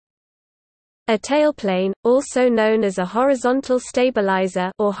A tailplane, also known as a horizontal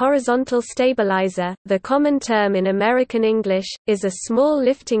stabilizer or horizontal stabilizer, the common term in American English, is a small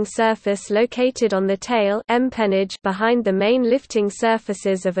lifting surface located on the tail empennage behind the main lifting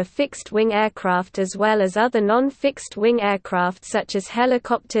surfaces of a fixed-wing aircraft as well as other non-fixed-wing aircraft such as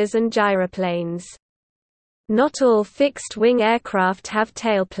helicopters and gyroplanes. Not all fixed-wing aircraft have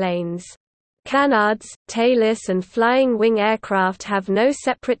tailplanes. Canards, tailless and flying-wing aircraft have no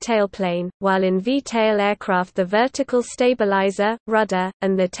separate tailplane, while in V-tail aircraft the vertical stabilizer, rudder,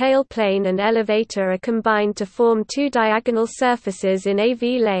 and the tailplane and elevator are combined to form two diagonal surfaces in a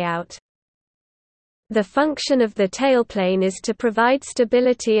V layout. The function of the tailplane is to provide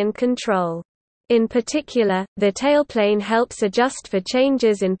stability and control. In particular, the tailplane helps adjust for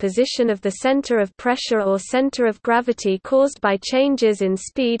changes in position of the center of pressure or center of gravity caused by changes in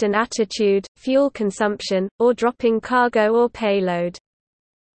speed and attitude, fuel consumption, or dropping cargo or payload.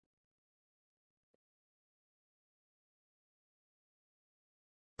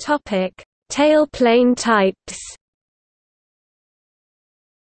 Tailplane types.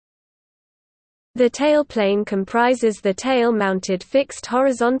 The tailplane comprises the tail-mounted fixed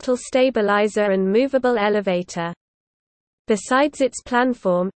horizontal stabilizer and movable elevator. Besides its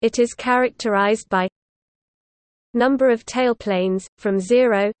planform, it is characterized by number of tailplanes, from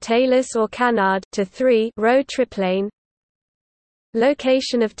 0 tailless or canard to 3 row triplane.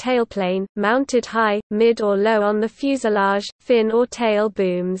 Location of tailplane, mounted high, mid or low on the fuselage, fin or tail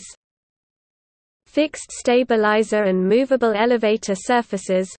booms. Fixed stabilizer and movable elevator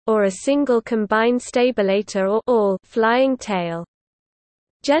surfaces, or a single combined stabilator or all flying tail.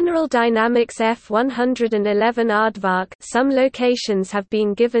 General Dynamics F-111 aardvark, some locations have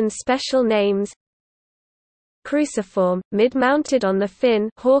been given special names. Cruciform, mid-mounted on the fin,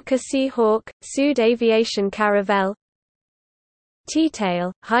 Hawker Sea-Hawk, Sued Aviation Caravelle.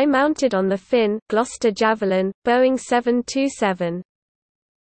 T-tail, high-mounted on the fin, Gloucester Javelin, Boeing 727.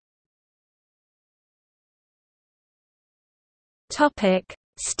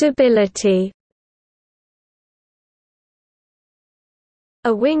 Stability.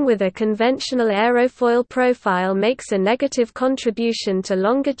 A wing with a conventional aerofoil profile makes a negative contribution to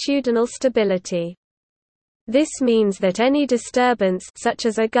longitudinal stability. This means that any disturbance such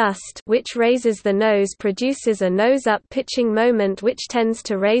as a gust which raises the nose produces a nose-up pitching moment which tends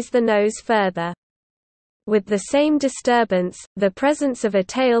to raise the nose further. With the same disturbance, the presence of a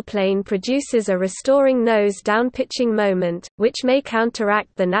tailplane produces a restoring nose-down pitching moment, which may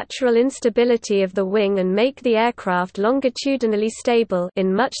counteract the natural instability of the wing and make the aircraft longitudinally stable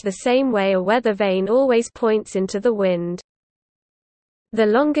in much the same way a weather vane always points into the wind. The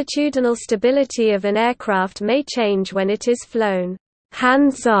longitudinal stability of an aircraft may change when it is flown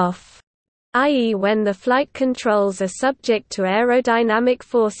hands-off, i.e. when the flight controls are subject to aerodynamic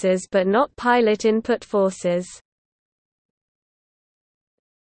forces but not pilot input forces.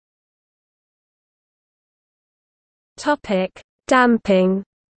 Damping.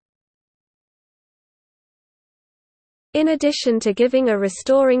 In addition to giving a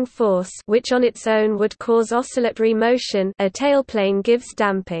restoring force which on its own would cause oscillatory motion, a tailplane gives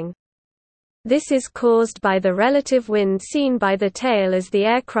damping. This is caused by the relative wind seen by the tail as the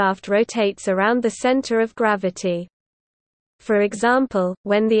aircraft rotates around the center of gravity. For example,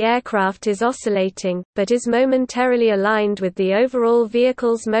 when the aircraft is oscillating, but is momentarily aligned with the overall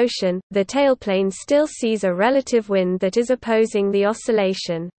vehicle's motion, the tailplane still sees a relative wind that is opposing the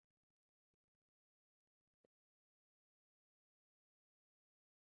oscillation.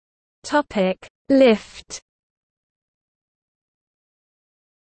 Lift.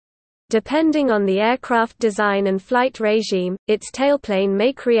 Depending on the aircraft design and flight regime, its tailplane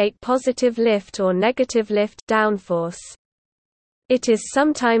may create positive lift or negative lift downforce. It is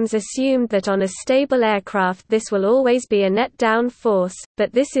sometimes assumed that on a stable aircraft this will always be a net down force,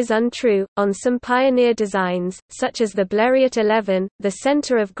 but this is untrue. On some pioneer designs, such as the Blériot 11, the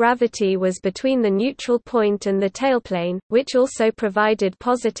center of gravity was between the neutral point and the tailplane, which also provided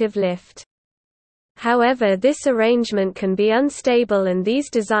positive lift. However, this arrangement can be unstable and these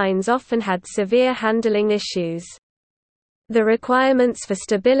designs often had severe handling issues. The requirements for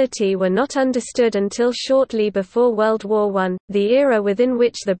stability were not understood until shortly before World War I, the era within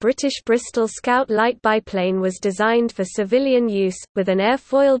which the British Bristol Scout light biplane was designed for civilian use, with an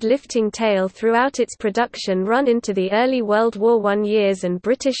airfoiled lifting tail throughout its production run into the early World War I years and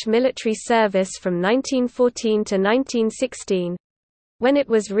British military service from 1914 to 1916. When it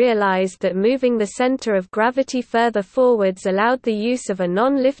was realized that moving the center of gravity further forwards allowed the use of a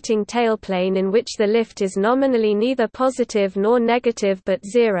non-lifting tailplane in which the lift is nominally neither positive nor negative but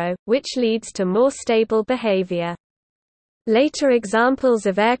zero, which leads to more stable behavior. Later examples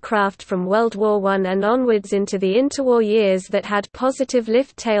of aircraft from World War I and onwards into the interwar years that had positive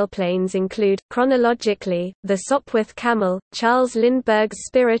lift tailplanes include, chronologically, the Sopwith Camel, Charles Lindbergh's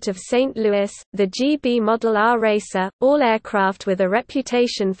Spirit of St. Louis, the GB Model R Racer, all aircraft with a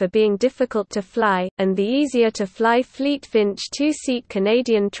reputation for being difficult to fly, and the easier-to-fly Fleet Finch two-seat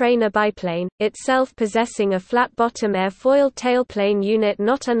Canadian trainer biplane, itself possessing a flat-bottom airfoil tailplane unit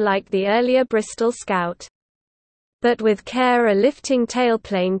not unlike the earlier Bristol Scout. But with care a lifting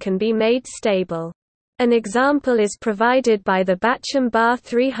tailplane can be made stable. An example is provided by the Bachem Bar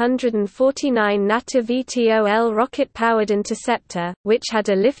 349 Natta VTOL rocket-powered interceptor, which had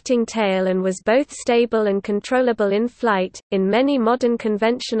a lifting tail and was both stable and controllable in flight. In many modern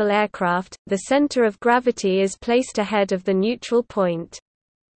conventional aircraft, the center of gravity is placed ahead of the neutral point.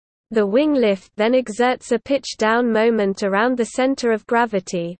 The wing lift then exerts a pitch-down moment around the center of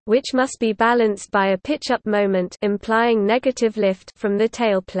gravity, which must be balanced by a pitch-up moment implying negative lift from the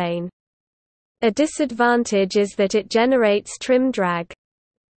tailplane. A disadvantage is that it generates trim drag.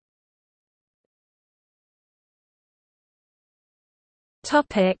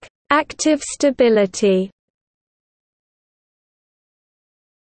 Active stability.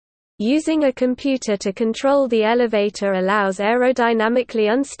 Using a computer to control the elevator allows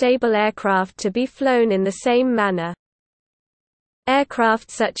aerodynamically unstable aircraft to be flown in the same manner. Aircraft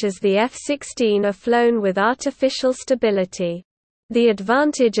such as the F-16 are flown with artificial stability. The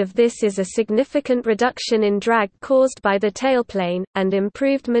advantage of this is a significant reduction in drag caused by the tailplane, and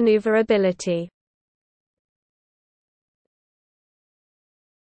improved maneuverability.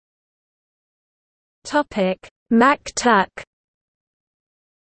 Mach tuck.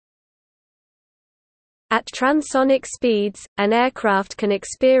 At transonic speeds, an aircraft can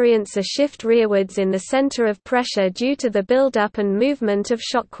experience a shift rearwards in the center of pressure due to the buildup and movement of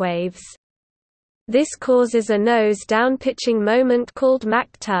shockwaves. This causes a nose-down pitching moment called Mach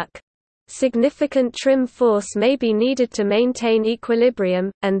tuck. Significant trim force may be needed to maintain equilibrium,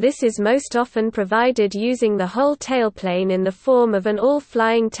 and this is most often provided using the whole tailplane in the form of an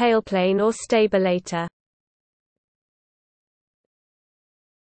all-flying tailplane or stabilator.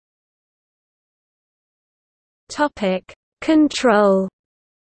 Control.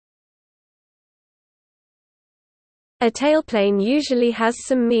 A tailplane usually has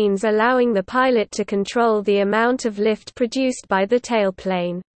some means allowing the pilot to control the amount of lift produced by the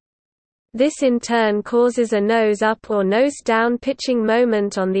tailplane. This in turn causes a nose-up or nose-down pitching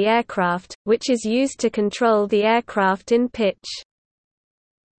moment on the aircraft, which is used to control the aircraft in pitch.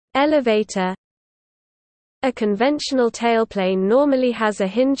 Elevator. A conventional tailplane normally has a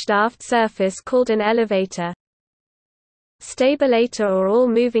hinged aft surface called an elevator. Stabilator or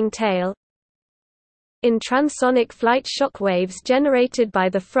all-moving tail. In transonic flight, shockwaves generated by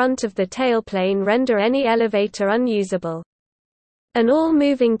the front of the tailplane render any elevator unusable. An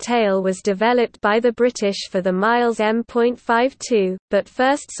all-moving tail was developed by the British for the Miles M.52, but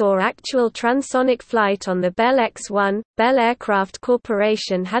first saw actual transonic flight on the Bell X-1. Bell Aircraft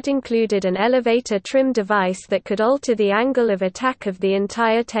Corporation had included an elevator trim device that could alter the angle of attack of the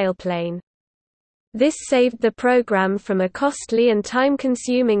entire tailplane. This saved the program from a costly and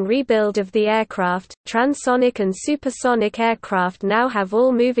time-consuming rebuild of the aircraft. Transonic and supersonic aircraft now have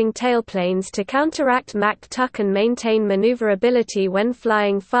all-moving tailplanes to counteract Mach tuck and maintain maneuverability when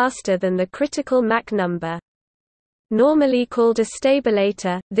flying faster than the critical Mach number. Normally called a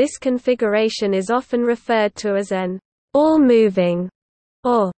stabilator, this configuration is often referred to as an all-moving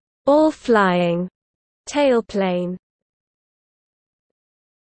or all-flying tailplane.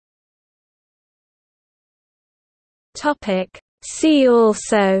 See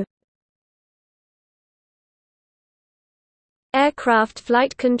also: Aircraft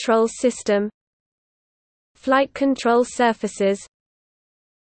flight control system, Flight control surfaces,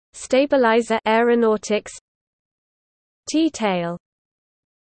 Stabilizer aeronautics, T-tail.